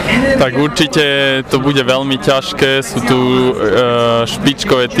Tak určite to bude veľmi ťažké, sú tu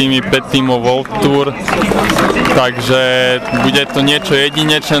špičkové týmy 5 tímov World Tour, takže bude to niečo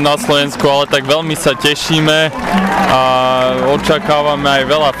jedinečné na Slovensku, ale tak veľmi sa tešíme a očakávame aj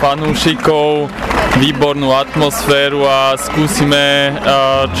veľa fanúšikov, výbornú atmosféru a skúsime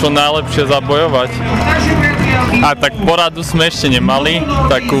čo najlepšie zabojovať. A tak poradu sme ešte nemali,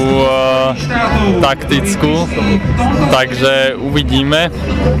 takú taktickú, takže uvidíme,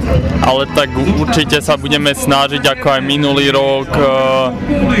 ale tak určite sa budeme snažiť, ako aj minulý rok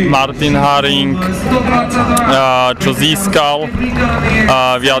Martin Haring, čo získal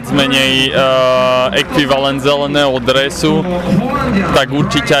viac menej ekvivalent zeleného dresu, tak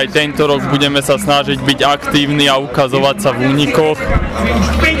určite aj tento rok budeme sa snažiť byť aktívni a ukazovať sa v únikoch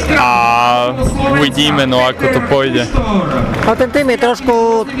a uvidíme, no ako to pôjde. No ten tým je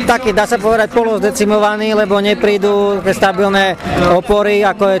trošku taký, dá sa povedať, polozdecimovaný, lebo neprídu stabilné opory,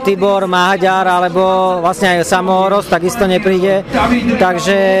 ako je Tibor, Maďar, alebo vlastne aj Samoros, takisto nepríde.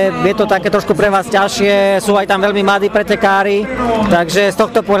 Takže je to také trošku pre vás ťažšie, sú aj tam veľmi mladí pretekári, takže z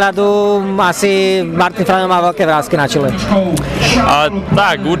tohto pohľadu asi Martin Fraňo má veľké vrásky na čele. A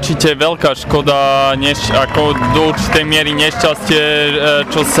tak, určite veľká škoda, ako do určitej miery nešťastie,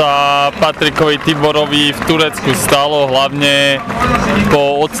 čo sa Patrikovi Tiborovi v Turecku stalo, hlavne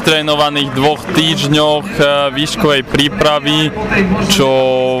po odtrénovaných 2 týždňoch výškovej prípravy, čo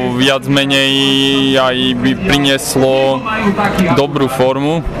viac menej aj by prinieslo dobrú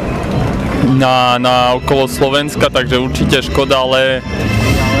formu na Okolo Slovenska, takže určite škoda, ale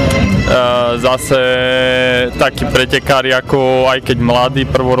zase takí pretekári, ako aj keď mladí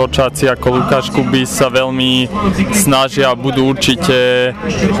prvoročáci ako Lukáš Kubis sa veľmi snažia a budú určite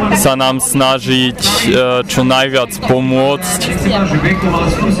sa nám snažiť čo najviac pomôcť.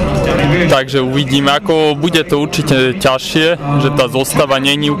 Takže uvidíme, ako bude to určite ťažšie, že tá zostava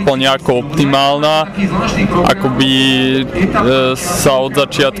není úplne ako optimálna, ako by sa od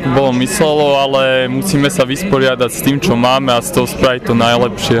začiatku bolo myslelo, ale musíme sa vysporiadať s tým, čo máme a z toho spraviť to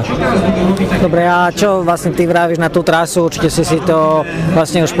najlepšie. Dobre, a čo vlastne ty vravíš na tú trasu? Určite si to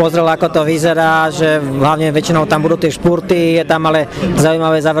vlastne už pozrel, ako to vyzerá, že hlavne väčšinou tam budú tie špurty, je tam ale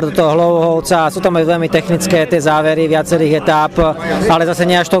zaujímavé záver do toho Hlohovca, sú tam aj veľmi technické tie závery viacerých etáp, ale zase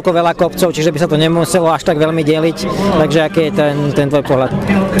nie až toľko veľa kopcov, čiže by sa to nemuselo až tak veľmi deliť, takže aký je ten tvoj pohľad?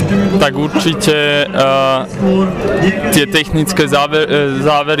 Tak určite tie technické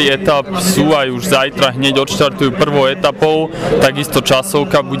závery etáp sú aj už zajtra, hneď odštartujú prvou etapou, takisto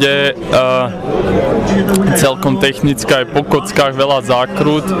časovka bude celkom technická, aj po kockách veľa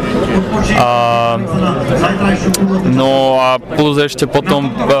zákrut. No a plus ešte potom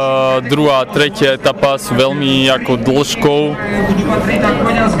druhá a tretia etapa sú veľmi ako dĺžkou,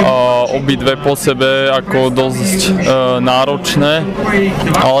 obidve po sebe ako dosť náročné,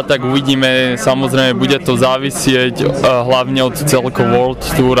 ale tak uvidíme, samozrejme bude to závisieť hlavne od celkovo World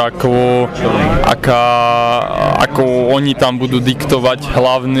Tour, ako oni tam budú diktovať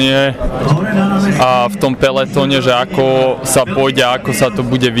hlavne a v tom peletóne, že ako sa pôjde, ako sa to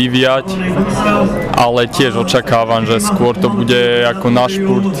bude vyvíjať, ale tiež očakávam, že skôr to bude ako na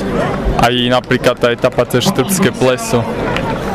špurt, aj napríklad tá etapa cez Štrbské pleso.